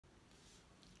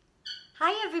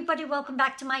Hi everybody, welcome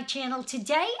back to my channel.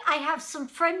 Today I have some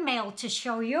friend mail to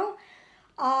show you.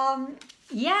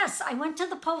 Yes, I went to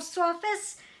the post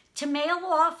office to mail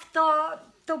off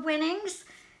the winnings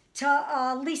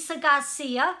to Lisa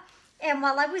Garcia. And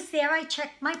while I was there, I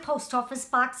checked my post office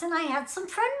box and I had some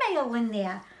friend mail in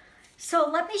there. So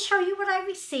let me show you what I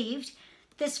received.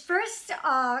 This first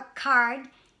card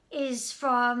is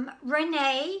from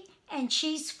Renee, and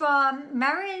she's from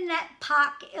Marinette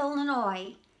Park,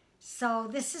 Illinois. So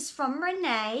this is from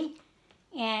Renee,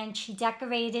 and she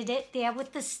decorated it there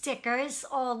with the stickers.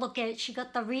 Oh, look at it. She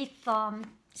got the wreath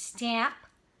stamp,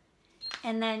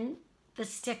 and then the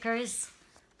stickers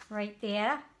right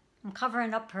there. I'm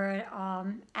covering up her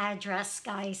address,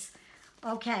 guys.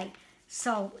 Okay,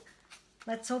 so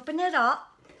let's open it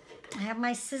up. I have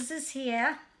my scissors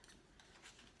here.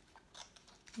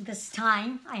 This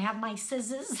time, I have my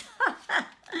scissors.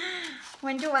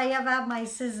 When do I ever have my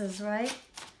scissors, right?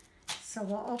 So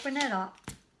we'll open it up.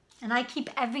 And I keep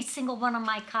every single one of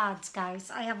my cards, guys.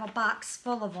 I have a box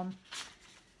full of them.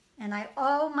 And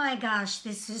oh my gosh,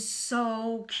 this is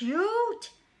so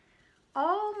cute.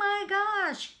 Oh my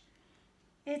gosh.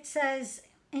 It says,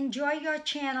 enjoy your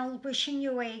channel, wishing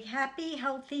you a happy,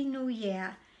 healthy new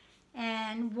year.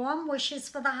 And warm wishes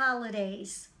for the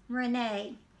holidays.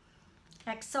 Renee.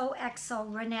 XOXO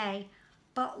Renee.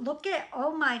 But look at,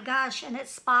 oh my gosh, and it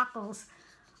sparkles.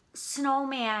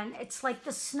 Snowman. It's like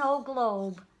the snow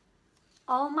globe.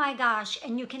 Oh my gosh,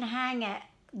 and you can hang it.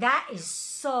 That is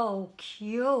so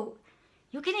cute.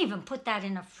 You can even put that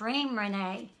in a frame,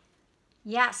 Renee.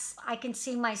 Yes, I can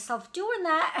see myself doing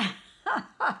that.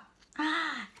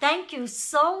 Thank you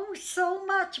so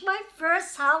much. My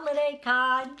first holiday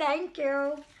card. Thank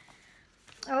you.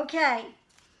 Okay.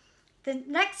 The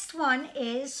next one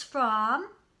is from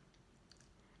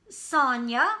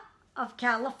Sonia of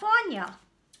California.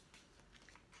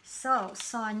 So,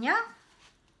 Sonia.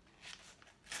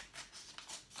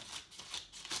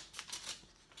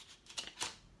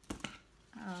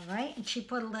 All right, and she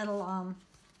put a little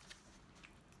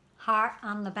heart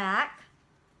on the back.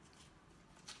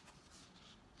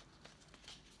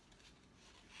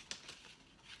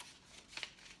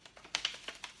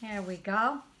 There we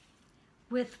go.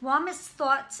 With warmest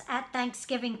thoughts at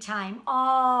Thanksgiving time.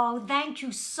 Oh, thank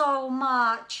you so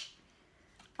much.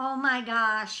 Oh my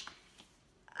gosh.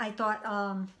 I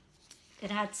thought it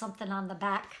had something on the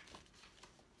back.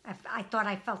 I thought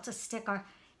I felt a sticker.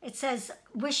 It says,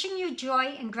 wishing you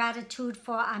joy and gratitude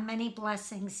for our many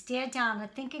blessings. Dear Donna,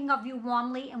 thinking of you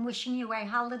warmly and wishing you a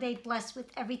holiday blessed with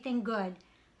everything good.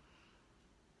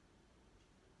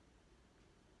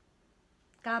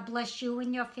 God bless you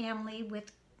and your family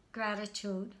with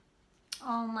gratitude.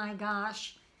 Oh my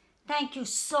gosh. Thank you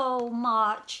so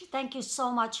much. Thank you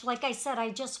so much. Like I said, I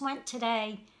just went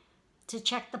today to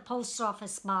check the post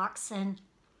office box, and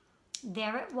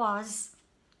there it was.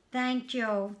 Thank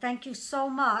you. Thank you so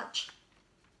much,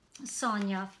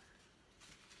 Sonia.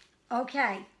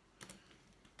 Okay.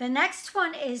 The next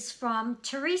one is from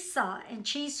Teresa, and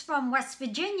she's from West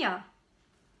Virginia.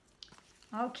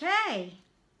 Okay.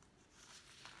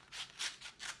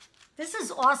 This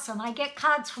is awesome. I get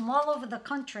cards from all over the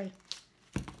country.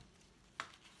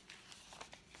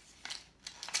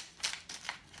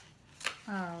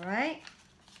 All right.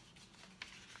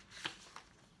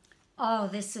 Oh,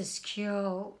 this is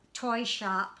cute. Toy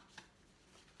shop.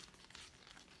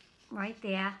 Right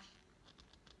there.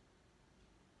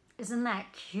 Isn't that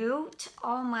cute?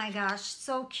 Oh my gosh,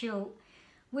 so cute.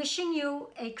 Wishing you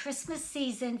a Christmas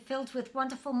season filled with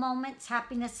wonderful moments,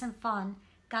 happiness, and fun.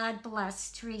 God bless,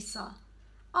 Teresa.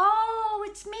 Oh,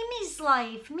 it's Mimi's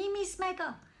Life. Mimi's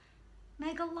Mega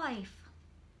Life.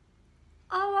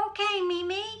 Oh, okay,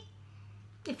 Mimi.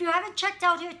 If you haven't checked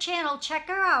out her channel, check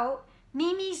her out.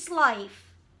 Mimi's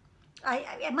Life.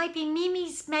 It might be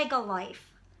Mimi's Mega Life.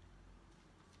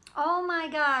 Oh my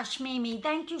gosh, Mimi.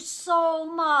 Thank you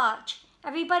so much.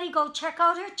 Everybody go check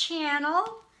out her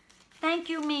channel. Thank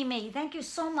you, Mimi. Thank you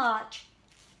so much.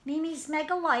 Mimi's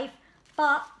Mega Life.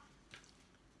 But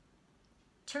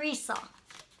Teresa.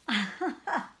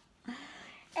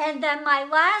 And then my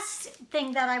last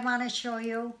thing that I want to show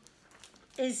you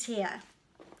is here.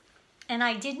 And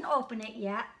I didn't open it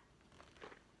yet.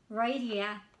 Right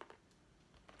here.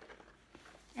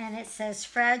 And it says,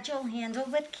 fragile,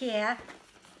 handled with care.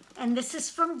 And this is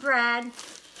from Brad.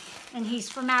 And he's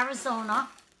from Arizona.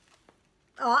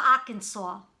 Or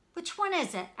Arkansas. Which one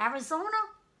is it? Arizona?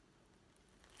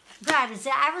 Brad, is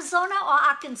it Arizona or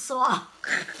Arkansas?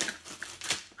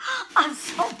 I'm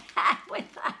so bad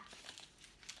with that.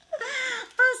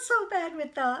 I'm so bad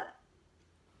with that.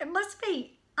 It must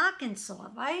be Arkansas,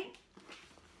 right?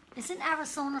 Isn't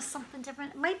Arizona something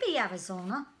different? It might be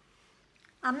Arizona.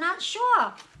 I'm not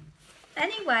sure.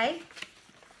 Anyway,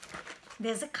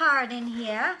 there's a card in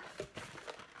here.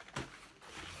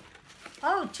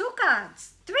 Oh, 2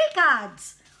 cards. 3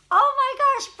 cards. Oh my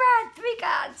gosh, Brad, 3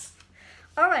 cards.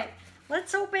 All right,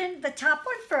 let's open the top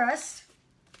one first.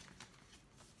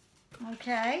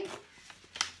 Okay.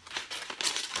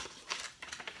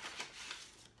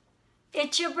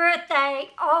 It's your birthday.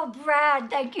 Oh, Brad,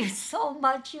 thank you so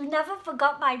much. You never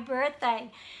forgot my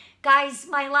birthday. Guys,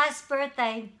 my last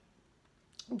birthday,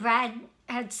 Brad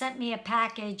had sent me a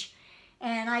package,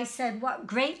 and I said what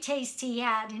great taste he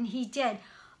had, and he did.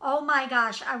 Oh my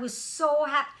gosh, I was so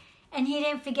happy. And he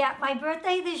didn't forget my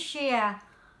birthday this year.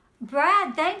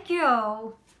 Brad, thank you.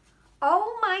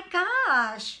 Oh my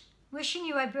gosh. Wishing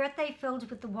you a birthday filled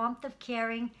with the warmth of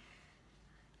caring,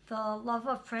 the love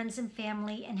of friends and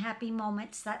family, and happy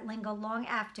moments that linger long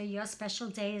after your special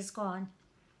day is gone.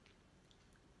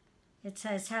 It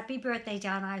says, happy birthday,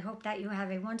 Donna. I hope that you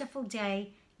have a wonderful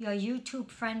day. Your YouTube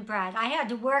friend, Brad. I had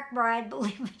to work, Brad,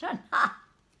 believe it or not.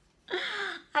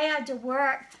 I had to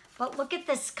work. But look at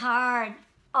this card.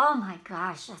 Oh my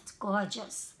gosh, that's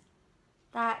gorgeous.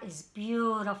 That is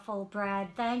beautiful, Brad.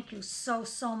 Thank you so,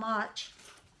 so much.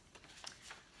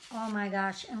 Oh my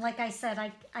gosh. And like I said,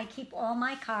 I keep all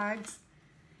my cards.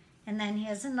 And then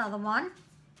here's another one.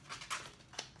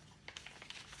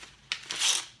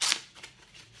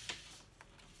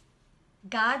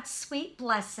 God's sweet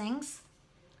blessings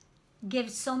give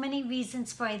so many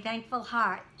reasons for a thankful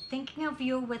heart. Thinking of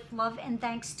you with love and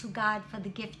thanks to God for the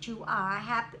gift you are.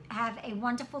 Have a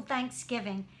wonderful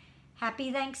Thanksgiving.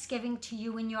 Happy Thanksgiving to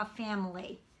you and your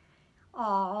family.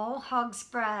 Oh, hugs,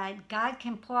 Brad. God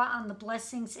can pour on the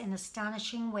blessings in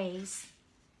astonishing ways.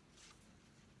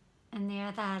 And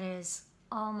there that is.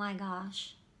 Oh my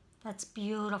gosh. That's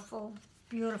beautiful.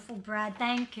 Beautiful, Brad.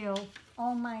 Thank you.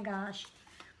 Oh my gosh.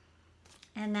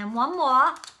 And then one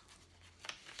more.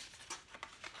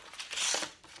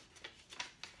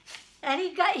 And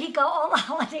he got all the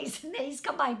holidays in there. He's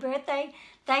got my birthday,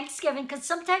 Thanksgiving, because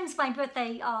sometimes my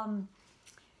birthday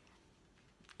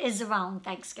is around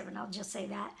Thanksgiving. I'll just say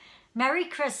that. Merry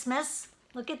Christmas.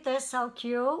 Look at this, how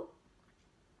cute.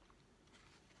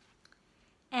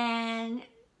 And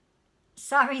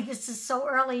sorry, this is so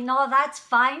early. No, that's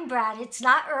fine, Brad. It's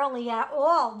not early at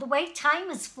all. The way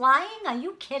time is flying, are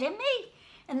you kidding me?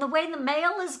 And the way the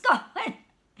mail is going,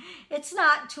 it's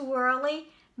not too early.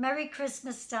 Merry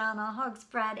Christmas, Donna. Hugs,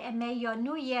 Brad. And may your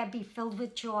new year be filled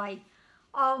with joy.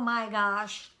 Oh my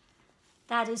gosh.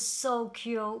 That is so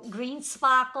cute. Green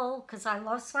sparkle, because I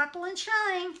love sparkle and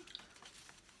shine.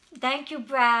 Thank you,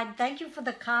 Brad. Thank you for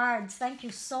the cards. Thank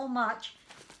you so much.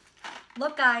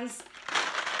 Look, guys.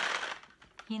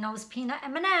 He knows peanut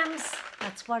M&Ms.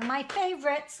 That's one of my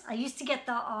favorites. I used to get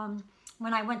the,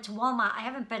 when I went to Walmart. I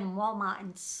haven't been in Walmart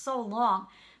in so long.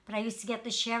 But I used to get the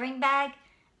sharing bag.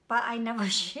 But I never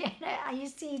shared it. I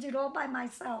used to eat it all by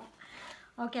myself.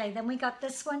 Okay, then we got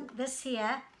this one, this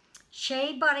here.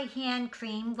 Shea Butter Hand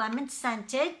Cream, lemon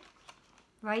scented.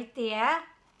 Right there.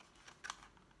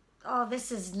 Oh,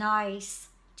 this is nice.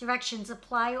 Directions,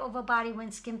 apply over body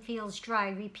when skin feels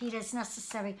dry. Repeat as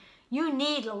necessary. You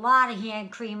need a lot of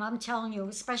hand cream, I'm telling you.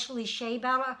 Especially shea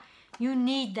butter. You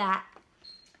need that.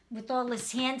 With all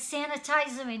this hand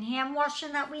sanitizer and hand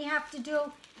washing that we have to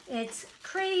do. It's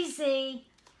crazy.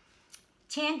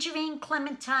 Tangerine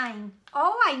Clementine.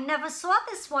 Oh, I never saw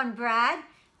this one, Brad.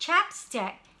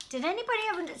 Chapstick. Did anybody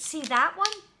ever see that one?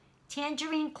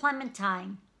 Tangerine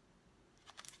Clementine.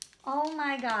 Oh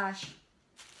my gosh.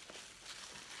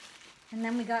 And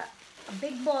then we got a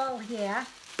big ball here.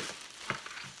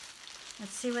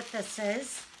 Let's see what this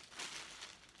is.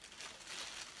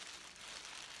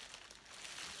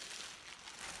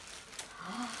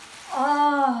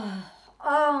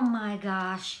 Oh my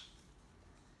gosh.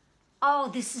 Oh,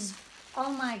 this is,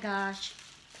 oh my gosh.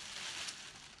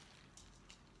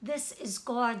 This is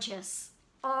gorgeous.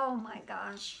 Oh my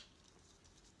gosh.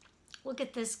 Look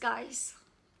at this, guys.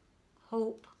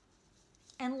 Hope.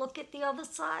 And look at the other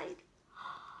side.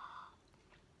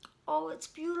 Oh, it's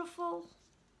beautiful.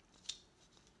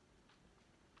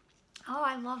 Oh,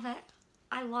 I love it.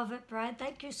 I love it, Brad.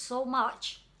 Thank you so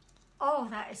much. Oh,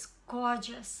 that is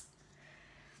gorgeous.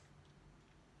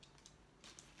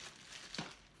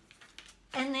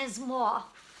 And there's more.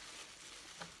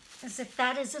 As if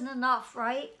that isn't enough,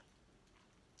 right?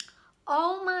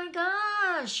 Oh my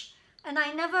gosh. And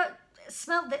I never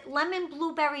smelled it. Lemon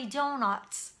blueberry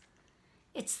donuts.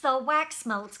 It's the wax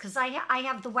melts, because I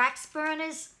have the wax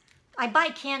burners. I buy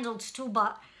candles too,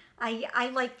 but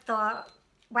I like the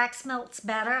wax melts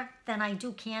better than I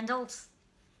do candles.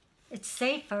 It's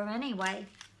safer anyway.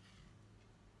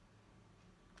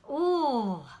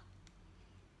 Ooh.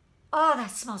 Oh,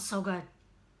 that smells so good.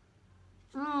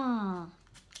 Mmm.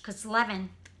 Because lemon.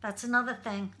 That's another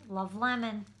thing. Love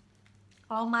lemon.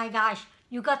 Oh my gosh.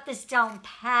 You got this down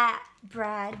pat,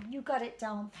 Brad. You got it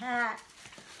down pat.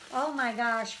 Oh my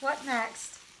gosh. What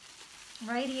next?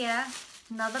 Right here.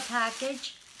 Another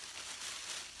package.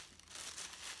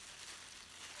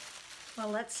 Well,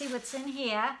 let's see what's in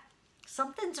here.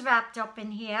 Something's wrapped up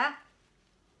in here.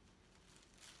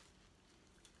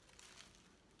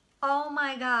 Oh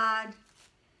my God.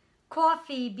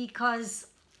 Coffee because,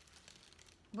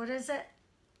 what is it?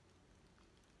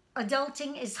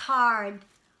 Adulting is hard.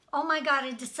 Oh my God,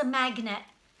 it's a magnet,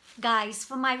 guys,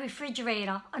 for my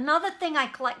refrigerator. Another thing I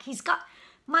collect, he's got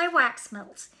my wax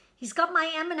melts. He's got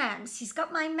my M&Ms. He's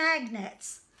got my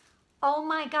magnets. Oh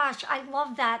my gosh, I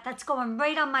love that. That's going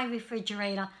right on my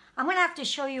refrigerator. I'm going to have to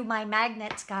show you my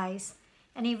magnets, guys.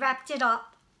 And he wrapped it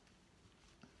up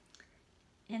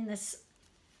in this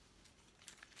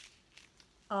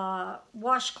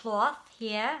washcloth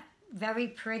here. Very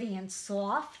pretty and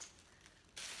soft.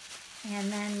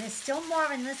 And then there's still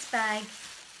more in this bag.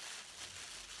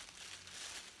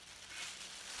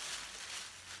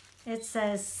 It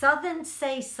says, Southern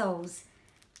Say-Sos.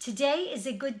 Today is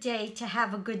a good day to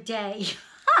have a good day.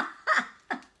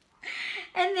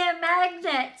 And they're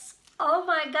magnets. Oh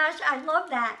my gosh, I love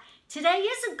that. Today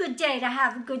is a good day to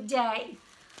have a good day.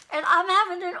 And I'm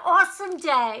having an awesome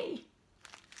day.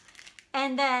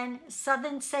 And then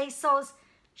Southern Say-Sos,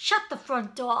 shut the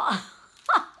front door.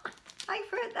 I've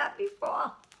heard that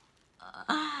before.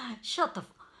 Shut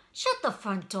the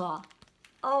front door.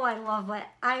 Oh, I love it.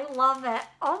 I love it.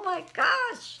 Oh my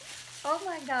gosh. Oh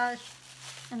my gosh.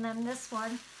 And then this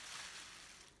one.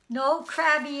 No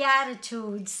crabby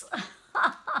attitudes.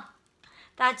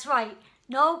 That's right.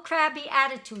 No crabby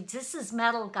attitudes. This is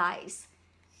metal, guys.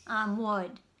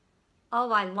 Wood.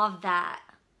 Oh, I love that.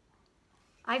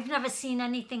 I've never seen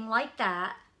anything like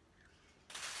that.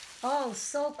 Oh,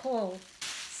 so cool.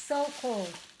 So cool.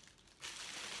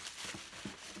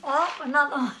 Oh,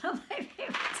 another one of my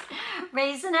favorites.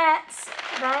 Raisinets.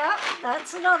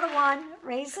 That's another one.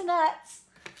 Raisinets.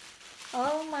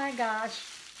 Oh my gosh.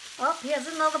 Oh, here's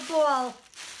another ball.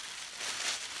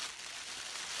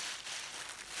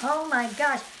 Oh my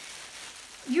gosh.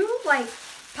 You like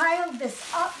piled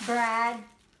this up, Brad.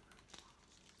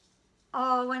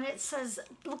 Oh, and it says,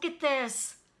 look at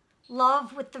this.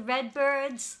 Love with the red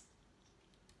birds.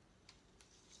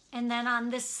 And then on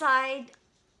this side,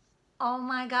 oh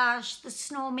my gosh, the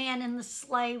snowman in the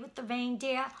sleigh with the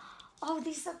reindeer. Oh,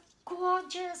 these are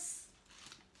gorgeous.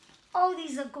 Oh,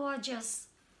 these are gorgeous.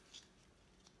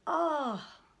 Oh.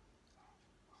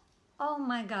 Oh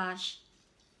my gosh.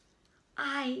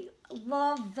 I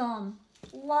love them.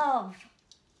 Love.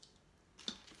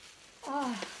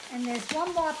 Oh, and there's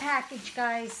one more package,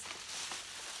 guys,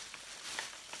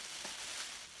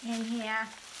 in here.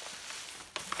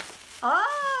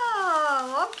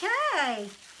 Oh, okay.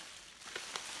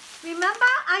 Remember,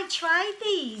 I tried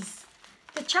these,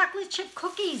 the chocolate chip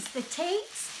cookies, the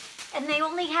Tate's, and they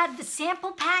only had the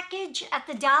sample package at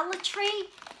the Dollar Tree.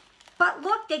 But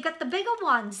look, they got the bigger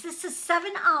ones. This is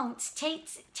 7-ounce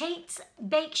Tate's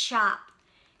Bake Shop.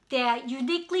 They're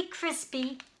uniquely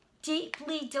crispy,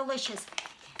 deeply delicious.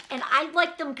 And I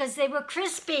liked them because they were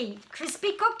crispy.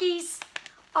 Crispy cookies.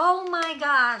 Oh my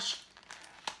gosh.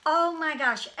 Oh my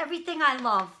gosh. Everything I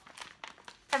love.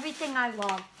 Everything I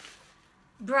love.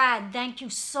 Brad, thank you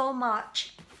so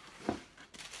much.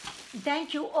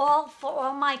 Thank you all for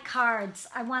all my cards.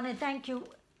 I want to thank you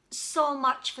so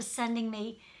much for sending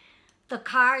me the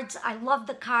cards. I love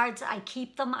the cards. I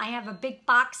keep them. I have a big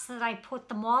box that I put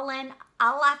them all in.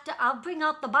 I'll bring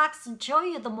out the box and show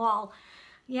you them all.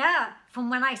 Yeah, from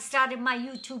when I started my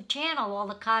YouTube channel, all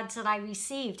the cards that I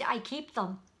received, I keep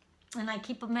them. And I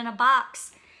keep them in a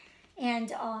box.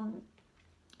 And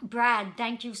Brad,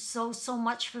 thank you so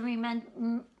much for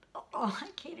remembering. Oh, I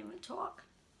can't even talk.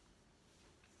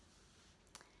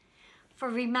 For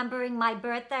remembering my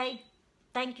birthday.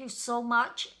 Thank you so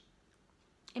much.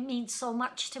 It means so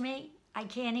much to me. I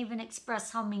can't even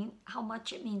express how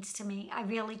much it means to me. I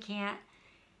really can't.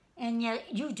 And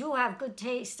yet, you do have good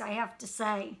taste, I have to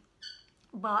say.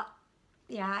 But,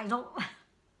 yeah, I don't...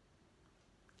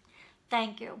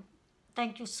 Thank you.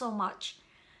 Thank you so much.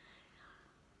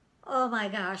 Oh, my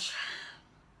gosh.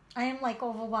 I am, like,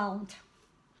 overwhelmed.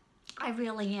 I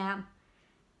really am.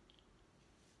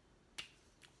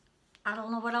 I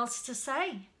don't know what else to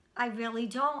say. I really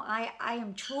don't. I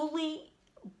am truly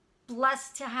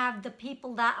blessed to have the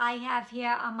people that I have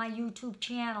here on my YouTube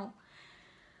channel.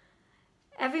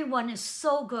 Everyone is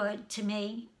so good to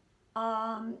me.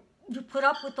 You put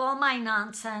up with all my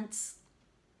nonsense.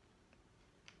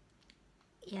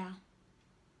 Yeah.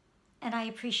 And I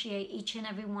appreciate each and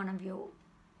every one of you.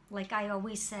 Like I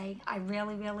always say, I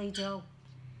really, really do.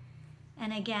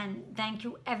 And again, thank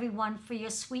you everyone for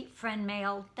your sweet friend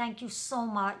mail. Thank you so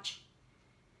much.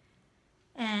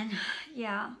 And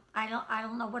yeah, I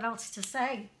don't know what else to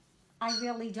say. I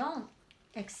really don't.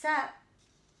 Except,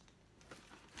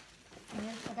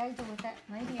 what I do with that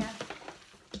right here.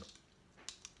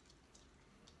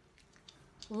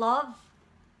 Love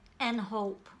and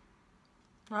hope,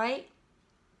 right?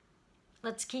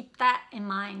 Let's keep that in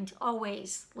mind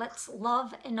always. Let's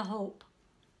love and hope.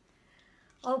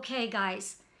 Okay,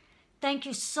 guys. Thank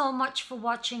you so much for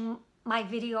watching my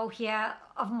video here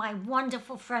of my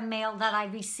wonderful friend mail that I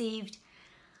received.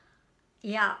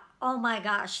 Yeah, oh my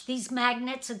gosh. These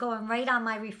magnets are going right on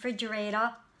my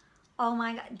refrigerator. Oh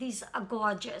my God, these are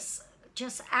gorgeous.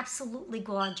 Just absolutely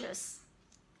gorgeous.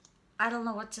 I don't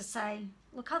know what to say.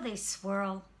 Look how they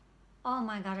swirl. Oh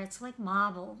my God, it's like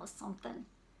marble or something.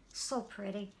 So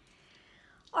pretty.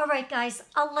 All right, guys,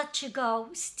 I'll let you go.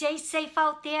 Stay safe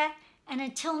out there. And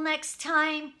until next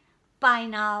time, bye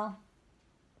now.